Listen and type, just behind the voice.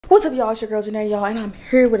What's up, y'all? It's your girl Janae, y'all, and I'm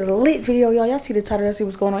here with a lit video, y'all. Y'all see the title, y'all see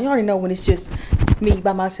what's going on. Y'all already know when it's just me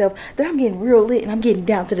by myself that I'm getting real lit and I'm getting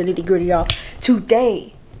down to the nitty gritty, y'all.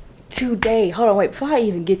 Today, hold on, wait, before I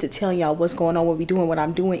even get to telling y'all what's going on, what we doing, what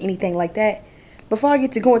I'm doing, anything like that, before I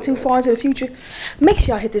get to going too far into the future, make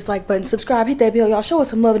sure y'all hit this like button, subscribe, hit that bell, y'all. Show us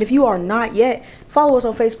some love, and if you are not yet, follow us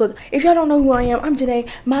on Facebook. If y'all don't know who I am, I'm Janae.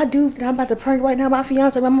 My dude that I'm about to prank right now, my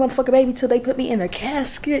fiance, my motherfucking baby, till they put me in a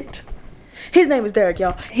casket. His name is Derrick,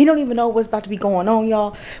 y'all. He don't even know what's about to be going on,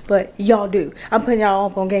 y'all, but y'all do. I'm putting y'all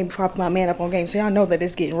up on game before I put my man up on game, so y'all know that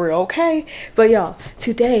it's getting real, okay? But y'all,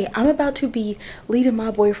 today I'm about to be leading my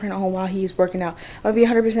boyfriend on while he is working out. I'm gonna be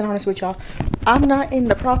 100% honest with y'all. I'm not in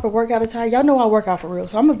the proper workout attire. Y'all know I work out for real,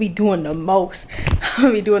 so I'm gonna be doing the most.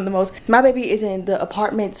 My baby is in the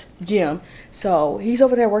apartment's gym, so he's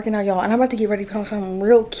over there working out, y'all, and I'm about to get ready to put on something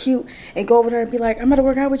real cute and go over there and be like, I'm about to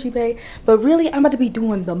work out with you, babe. But really, I'm about to be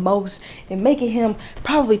doing the most and making him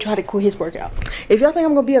probably try to quit his workout. If y'all think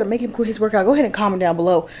I'm gonna be able to make him quit his workout, go ahead and comment down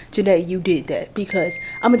below, Janae, you did that, because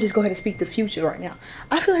I'm gonna just go ahead and speak the future right now.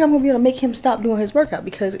 I feel like I'm gonna be able to make him stop doing his workout,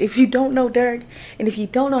 because if you don't know Derrick and if you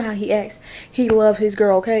don't know how he acts, he love his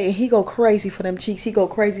girl, okay? And he go crazy for them cheeks. He go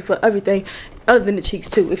crazy for everything other than the cheeks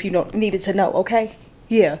too, if you don't needed to know, okay?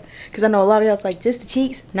 Yeah, because I know a lot of y'all's like, just the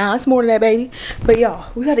cheeks? Nah, it's more than that, baby. But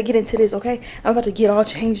y'all, we got to get into this, okay? I'm about to get all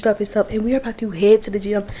changed up and stuff, and we're about to head to the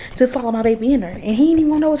gym to follow my baby in there. And he ain't even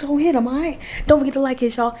gonna know what's gonna hit him, all right? Don't forget to like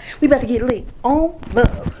it, y'all. We about to get lit on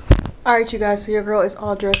love. All right, you guys, so your girl is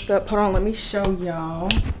all dressed up. Hold on, let me show y'all.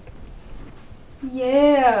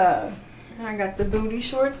 Yeah, I got the booty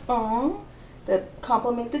shorts on that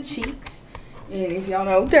complement the cheeks. And if y'all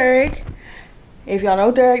know Derrick,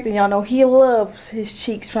 then y'all know he loves his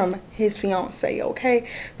cheeks from his fiance, okay?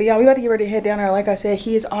 But y'all, we about to get ready to head down there. Like I said,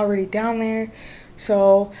 he is already down there.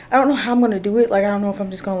 So I don't know how I'm gonna do it. Like, I don't know if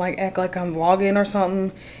I'm just gonna like act like I'm vlogging or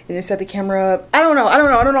something and then set the camera up. I don't know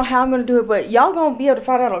how I'm gonna do it, but y'all gonna be able to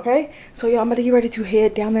find out, okay? So yeah, I'm gonna get ready to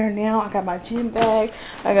head down there now. I got my gym bag.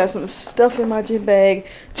 I got some stuff in my gym bag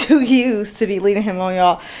to use to be leading him on,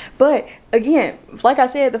 y'all. But again, like I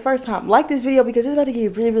said the first time, like this video because it's about to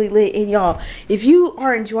get really lit. And y'all, if you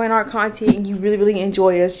are enjoying our content and you really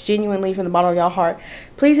enjoy us genuinely from the bottom of your heart,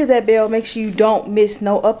 please hit that bell. Make sure you don't miss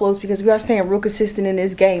no uploads, because we are staying real consistent in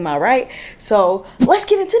this game, all right? So let's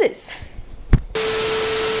get into this.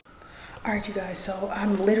 All right, you guys, so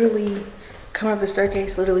I'm literally coming up the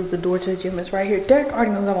staircase. Literally the door to the gym is right here. Derrick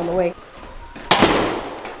already knows I'm on the way.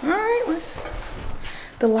 All right,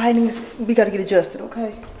 the lighting's, we got to get adjusted,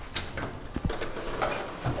 okay?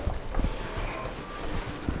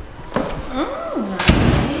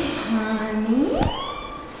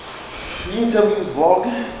 You didn't tell me you was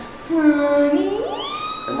vlogging. Honey.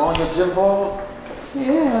 Am I on your gym vlog?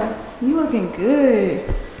 Yeah, you looking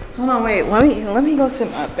good. Hold on, wait. Let me go sit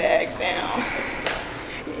my bag down.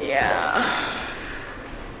 Yeah.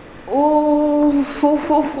 Ooh.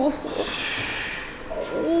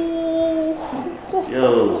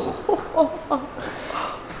 Yo.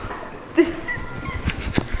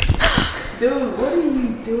 Dude, what are you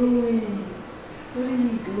doing? What are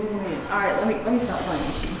you doing? All right, let me stop playing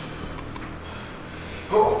with you.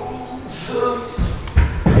 Oh, this.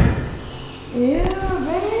 Yeah,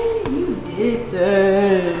 baby, you did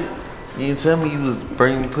that. You didn't tell me you was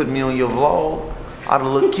putting me on your vlog. I'd have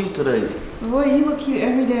looked cute today. Boy, you look cute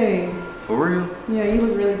every day. For real? Yeah, you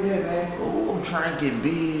look really good, babe. Oh, I'm trying to get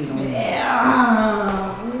big.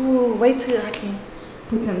 Yeah. Ooh, wait till I can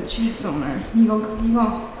put them cheeks on her. You gonna.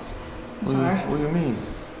 I'm sorry. What do you mean?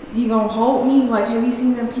 You gonna hold me? Like, have you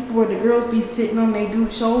seen them people where the girls be sitting on their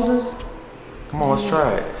dude's shoulders? Come on, let's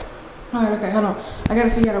try it. All right, okay, hold on. I gotta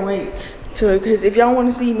figure out a way to it, because if y'all want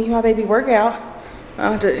to see me and my baby work out,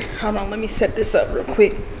 I have to, hold on, let me set this up real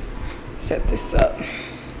quick. Set this up.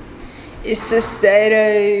 It's a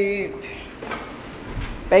setup.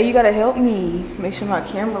 Babe, you gotta help me. Make sure my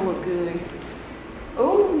camera look good.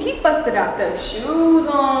 Oh, he busted out the shoes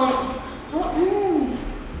on.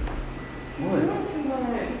 What? Not too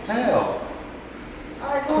much. How?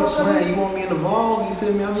 Alright, come on, Man, you want me in the vlog? You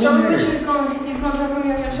feel me? I'm show me in what here. he's gonna jump me on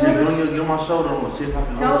your Yeah, shoulder. get on my shoulder. I'm gonna see if I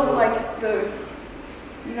can hold No, you. like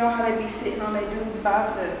you know how they be sitting on their dude's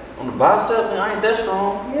biceps. On the bicep? Man, I ain't that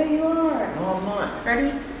strong. Yeah, you are. No, I'm not. Ready?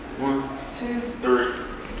 1, 2, 3.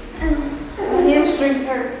 My hamstrings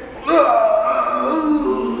hurt.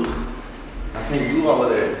 I can't do all of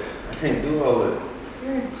that. I can't do all of that.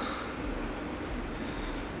 Here.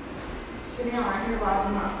 Sit down right here while I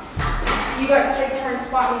do mine. You gotta take turns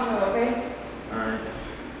spotting each other, okay? Alright.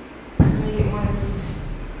 Let me get one of these.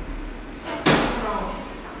 Hold on.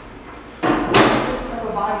 This is like a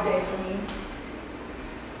vibe day for me.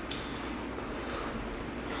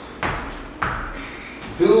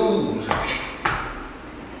 Dude. Babe.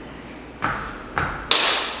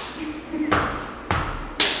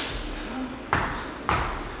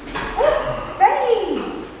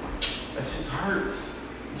 That shit hurts.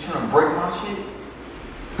 You trying to break my shit?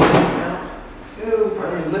 Now? Dude. I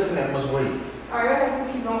ain't lifting that much weight. Alright,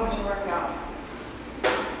 we'll keep going with your workout.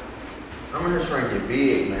 I'm here trying to get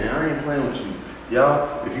big, man. I ain't playing with you.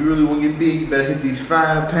 Y'all, if you really want to get big, you better hit these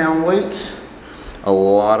 5-pound weights a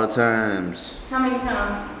lot of times. How many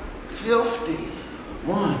times? 50.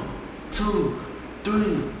 1, 2,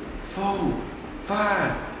 3, 4,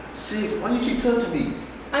 5, 6. Why you keep touching me?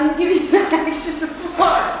 I'm giving you the extra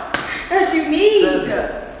support that you need.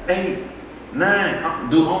 7, 8, 9.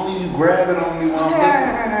 Dude, only you grab it on me while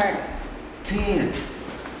I'm lifting. 10.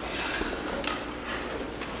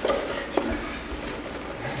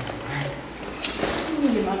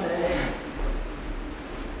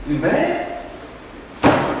 You mad?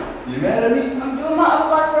 You mad at me? I'm doing my upper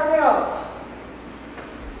body workout.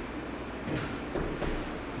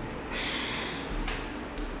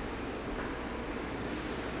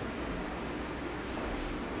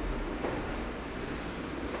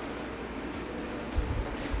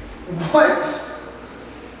 What?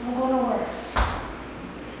 I'm going nowhere.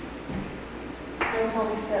 It was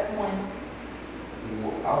only step 1.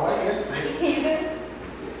 Well, I like that shit. Even.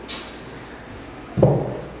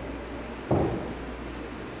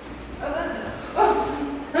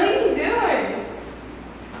 What are you doing?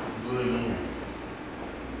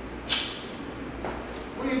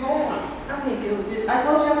 Where you going? I can't deal with it. I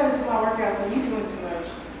told you I gotta do my workout, so you doing too much.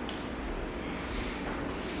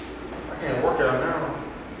 I can't work out now.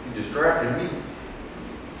 You distracting me.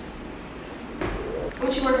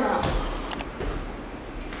 What you working on?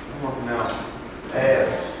 I'm working out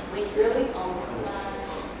abs. Wait, really? On one side.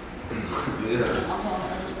 Yeah. And also on the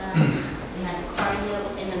other side. You have the cardio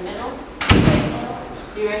in the middle.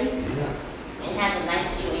 You ready? Yeah. And have a nice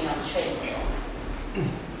view in your treadmill.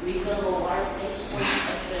 Refill the water station,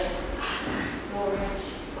 extra storage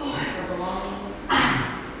for belongings.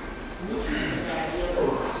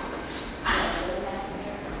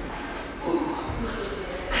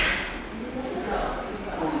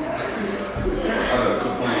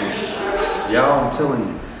 Y'all, I'm telling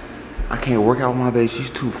you, I can't work out with my baby. She's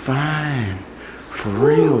too fine. For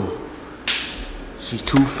real. She's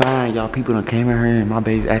too fine. Y'all, people done came in here and my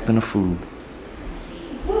baby's acting a fool.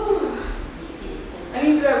 I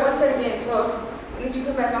need you to one set again, so I need you to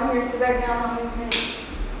come back on here, sit back down on this bench.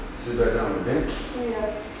 Sit back down on the bench.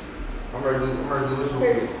 Yeah. I'm ready to do this.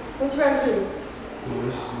 Here, what you ready to do? Do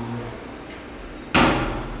this.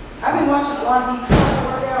 I've been watching a lot of these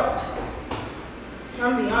workouts. I'm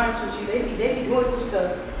gonna be honest with you, they be doing some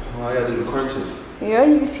stuff. Oh, I gotta do the crunches. Yeah,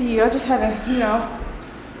 you can see, I just had to,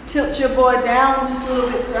 tilt your boy down just a little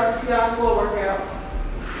bit so I can see our floor workouts.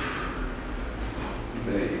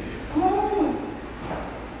 Baby. Come on.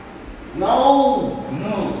 No.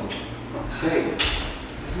 Hey,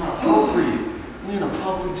 it's not appropriate. We in a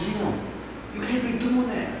public gym. You can't be doing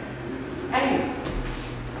that.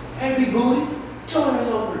 Hey, big booty. Show him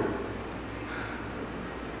this over here.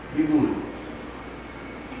 Big booty.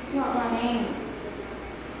 It's not my name.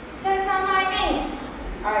 That's not my name.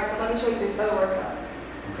 Alright, so let me show you this other workout.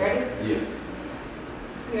 Ready? Yeah.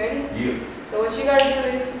 You ready? Yeah. So what you gotta do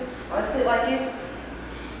is, sit like this,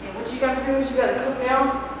 and what you gotta do is you gotta come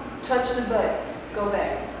down, touch the butt, go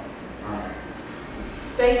back. Alright.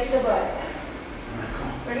 Face the butt. Alright, come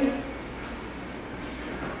on. Ready?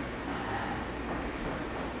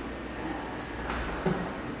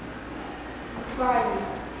 Slide.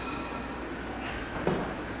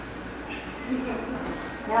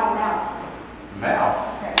 Now. Mouth.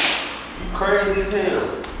 Okay. You crazy as hell.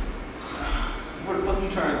 What the fuck you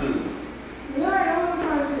trying to do? You already know what I'm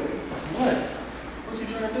trying to do. What? What you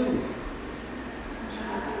trying to do?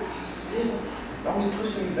 Don't be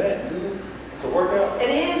pushing me back, dude. It's a workout. It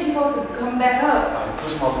is, you're supposed to come back up. I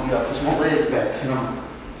push my legs back,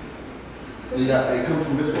 You got, they come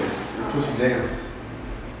from this way. They push you down.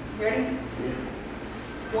 You ready? Yeah.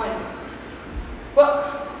 1.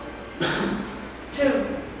 Well, 2,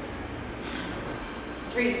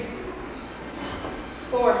 3,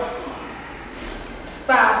 4,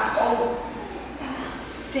 5,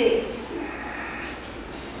 6,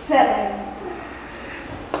 7,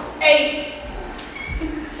 8.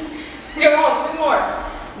 Come on, 2 more.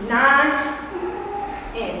 9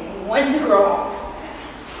 and 1 to grow on.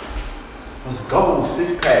 Let's go,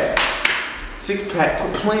 6-pack. 6-pack,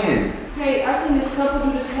 quit playing. Hey, I seen this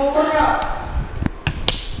couple do this whole workout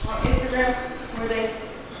on Instagram where they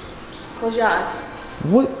close your eyes.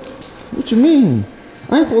 What? What you mean?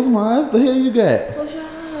 I ain't closing my eyes. The hell you got? Close your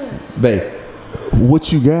eyes. Babe,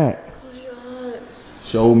 What you got? Close your eyes.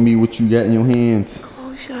 Show me what you got in your hands.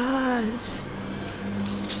 Close your eyes.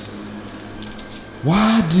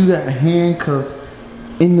 Why do you got handcuffs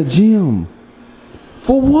in the gym?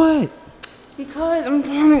 For what? Because I'm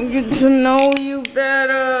trying to get to know you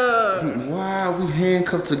better. Why are we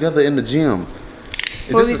handcuffed together in the gym? Is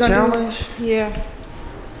this a challenge? Yeah.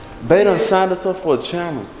 They done signed us up for a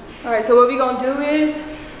challenge. Alright, so what we gonna do is,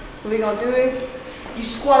 you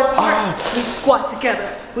squat apart, we squat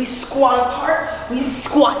together. We squat apart, we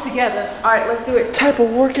squat together. Alright, let's do it. What type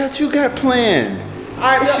of workout you got planned?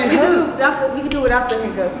 Alright, This we shit hurt. can do it without the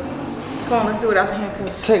handcuffs. Come on, let's do it without the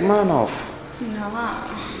handcuffs. Take mine off. No,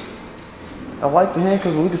 I like the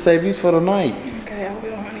handcuffs, but we can save these for the night. okay, I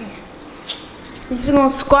will, honey. We're just gonna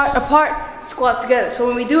squat apart, squat together. So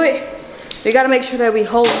when we do it, we gotta make sure that we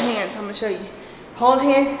hold hands. I'm gonna show you. Hold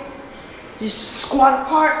hands, just squat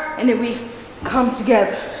apart, and then we come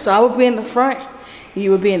together. So I would be in the front, and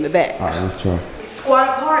you would be in the back. All right, let's try. We squat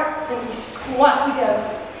apart, and we squat together.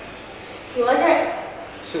 You like that?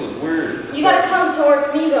 Shit was weird. You gotta come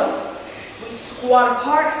towards me though. We squat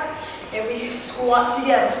apart, and we squat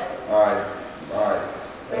together. All right. I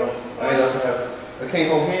can't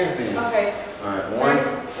hold hands then. Okay. All right,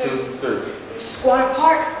 1, 2, 3. We squat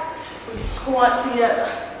apart, we squat together.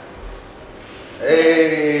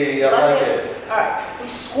 Hey, I like it. Alright, we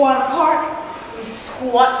squat apart, we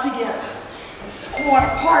squat together. We squat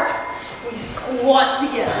apart, we squat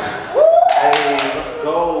together. Woo! Hey, let's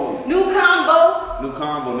go. New combo. New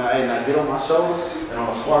combo. Now, hey, now get on my shoulders and I'm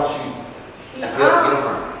gonna squat you. Get on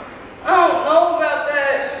her. I don't know about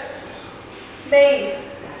that. Babe,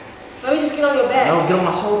 let me just get on your back. No, get on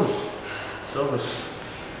my shoulders. Shoulders.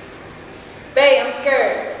 Babe, I'm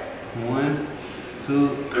scared. 1,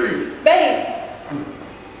 2, 3. Babe.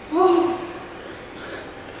 Woo.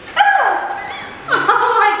 Ah! I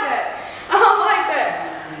don't like that. I don't like that.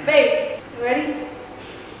 Babe, you ready?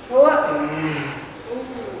 Go up.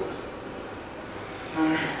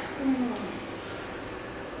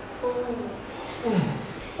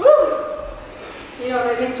 Woo. You know what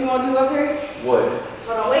that makes me want to do up here? What?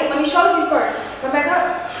 Hold on, wait, let me show you first. Come back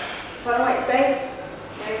up. Hold on, wait, stay.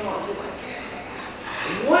 Now you want to do like that.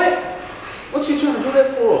 What? What you trying to do that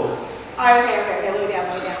for? Alright, okay, lay down.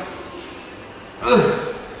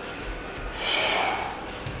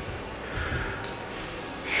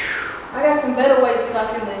 I got some better weights that I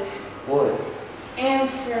can lift. What? And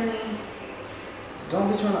for me. Don't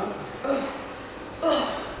be trying to.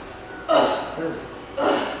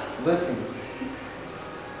 Lift me.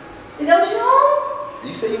 Is that what you want?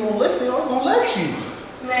 You said you won't lift me, I was gonna let you.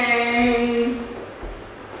 Man.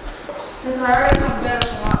 Listen, I already got something better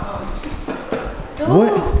for my Dude.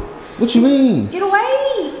 What? What you mean? Get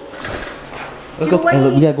away. Let's go. Hey,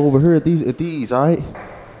 look, we gotta go over here at these, all right?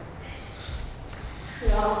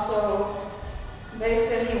 Yeah, so they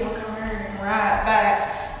said he would come here and ride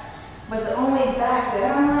backs, but the only back that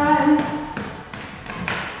I'm riding.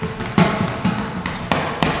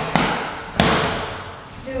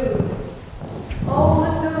 Dude. Oh,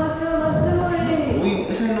 let's do it.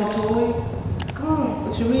 This ain't no toy. Come on.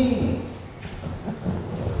 What you mean?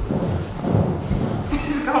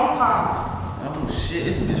 It's gonna pop. Oh shit,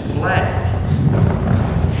 this bitch flat.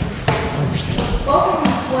 Both of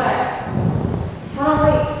them's flat. Hold on,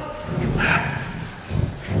 wait.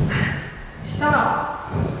 Stop.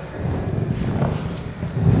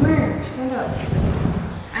 Come here, stand up.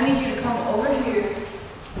 I need you to come over here.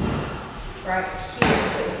 Right here,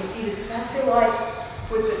 so you can see this. Because I feel like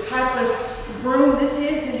with the type of room this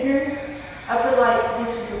is in here, I feel like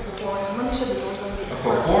this is a performance. Let me shut the door so I can get A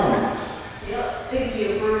performance? Yep, they can be a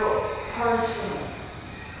real personal.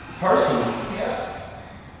 Personal? Yeah.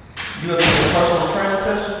 You gonna take a personal training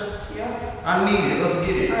session? Yeah. I need it, let's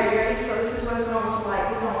get it. Alright, you ready? So this is what it's gonna look like.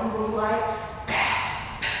 It's gonna move like.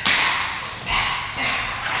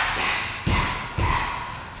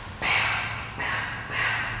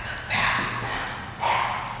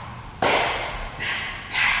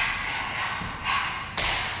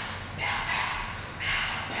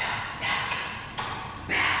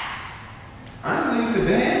 I didn't know you could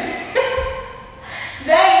dance.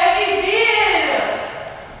 Dang, you did!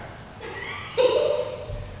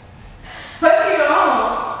 Put you on.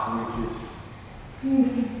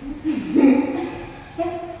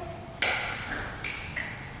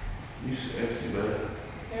 You sexy, baby.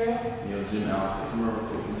 Yeah. Your gym outfit. Come here real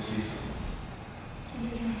quick, let me see something.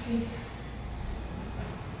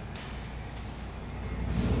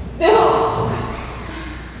 Get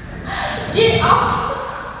off!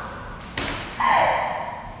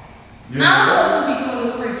 You I'm supposed to be doing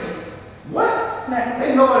the freaking. What? Man,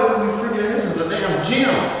 ain't nobody gonna be freaking in this. Is a damn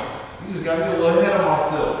gym. You just got me a little ahead of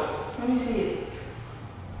myself. Let me see it.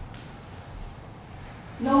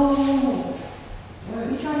 No.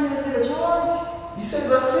 What? You trying to get us to the charge? You said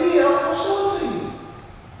let's see it. I was gonna show it to you.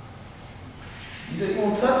 You said you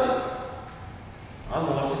won't touch it. I was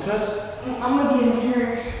gonna let you touch it. I'm gonna get in here.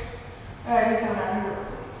 Alright, this one right here.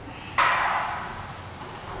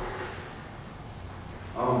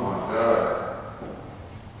 Oh my God.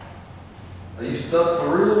 Are you stuck for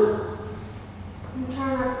real? I'm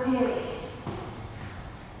trying not to panic.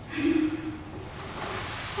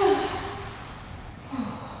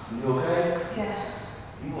 You okay? Yeah.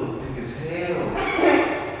 You look thick as hell.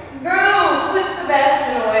 Girl, put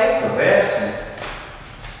Sebastian away. Sebastian?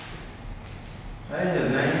 That ain't his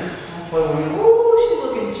name. Don't play with him. Ooh, she's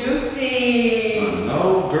looking juicy.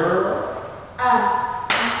 No, girl.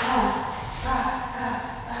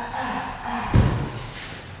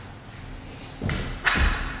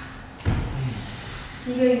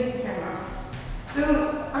 You good? Here, Mom. Dude,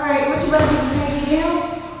 alright, what you about to do? Just take me down?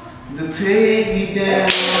 The take me down. I'm gonna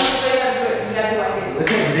show you how to do it. You gotta do it like this. This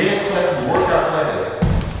ain't dance class, it's workout class.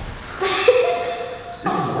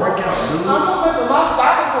 This is workout, dude. I'm gonna put some my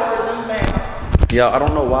spinal cord in this man. Yeah, I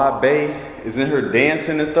don't know why Bae is in her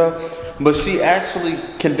dancing and stuff, but she actually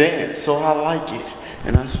can dance, so I like it.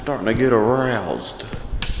 And I'm starting to get aroused.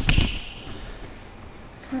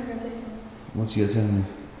 Come on, I gotta tell you something. What you gonna tell me?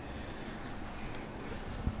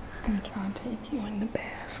 I'm trying to take you in the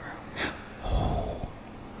bathroom. Oh,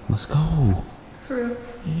 let's go. For real?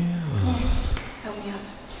 Yeah. Help me out.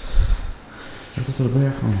 Let's go to the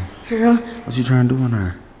bathroom. Girl. What you trying to do in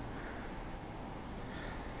there?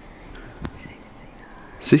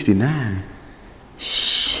 69.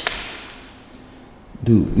 Shh.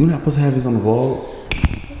 Dude, you're not supposed to have this on the vlog.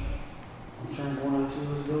 I'm trying to go on too.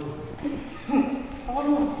 Let's go. Hold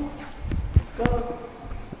on. Let's go.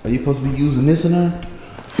 Are you supposed to be using this in there?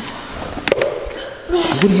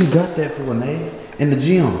 What do you got that for, Renee? In the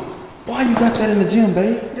gym? Why you got that in the gym,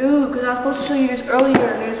 babe? Dude, because I was supposed to show you this earlier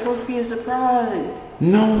and it was supposed to be a surprise.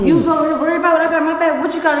 No. You was over here worried about what I got in my bag.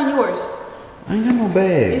 What you got in yours? I ain't got no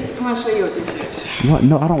bag. I'm going to show you what this is. What?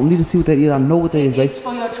 No, I don't need to see what that is. I know what that is, babe. It's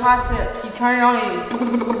for your triceps. You turn it on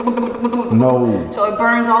and No. so it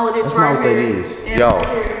burns all of this That's right not what that here. is. And Yo, right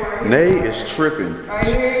here, right here. Nay is tripping. Right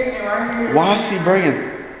here and right here. Why is she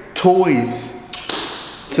bringing toys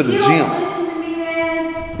to the If you gym? don't listen to me,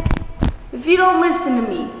 man. If you don't listen to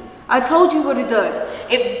me, I told you what it does.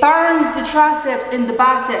 It burns the triceps and the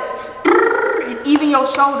biceps. And even your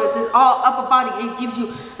shoulders. It's all upper body. It gives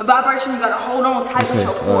you a vibration. You gotta hold on tight with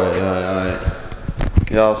your core. Alright.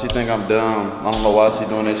 Y'all, she think I'm dumb. I don't know why she's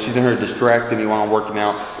doing this. She's in here distracting me while I'm working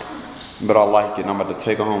out. But I like it. I'm about to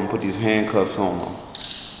take her home and put these handcuffs on her.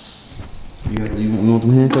 You want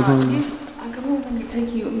them handcuffs on you? Come on, let me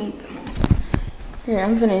take you with me. Here,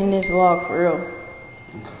 I'm finna end this vlog for real.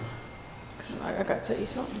 Okay. I gotta tell you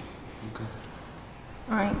something. Okay.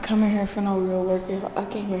 I ain't coming here for no real workout. I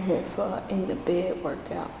came in here for an in the bed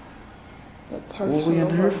workout. What we in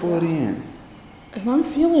here for then? Am I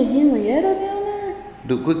feeling Henrietta down there?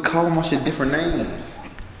 Dude, quit calling my shit different names.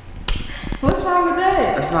 What's wrong with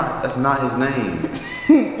that? That's not his name.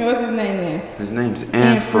 What's his name then? His name's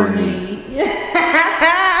Anthony.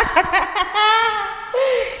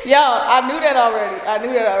 Yo, I knew that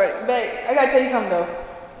already. Babe, I gotta tell you something though.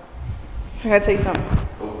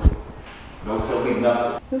 Don't tell me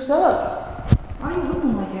nothing. What's up? Why are you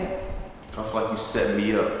looking like that? I feel like you set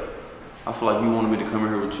me up. I feel like you wanted me to come in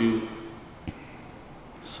here with you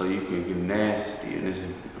so you can get nasty. And this,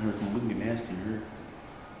 we can get nasty in here.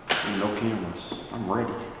 Ain't no cameras. I'm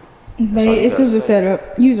ready. Babe, it's just a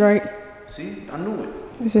setup. You was right. See, I knew it.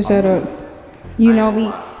 It's a setup. You know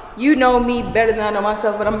me. You know me better than I know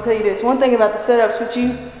myself, but I'm gonna tell you this. One thing about the setups with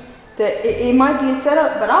you, that it might be a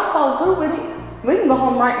setup, but I'll follow through with it. We can go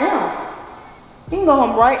home right now. You can go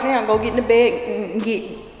home right now and go get in the bed and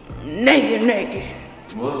get naked.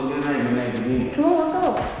 What's your name? Come on, let's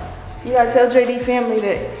go. You gotta tell JD family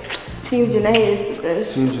that Team Janae is the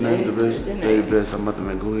best. Team Janae is the best. They the best. I'm about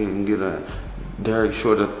to go ahead and get a Derrick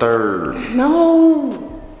Short the third.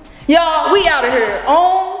 No. Y'all, we out of here.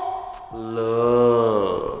 On Love.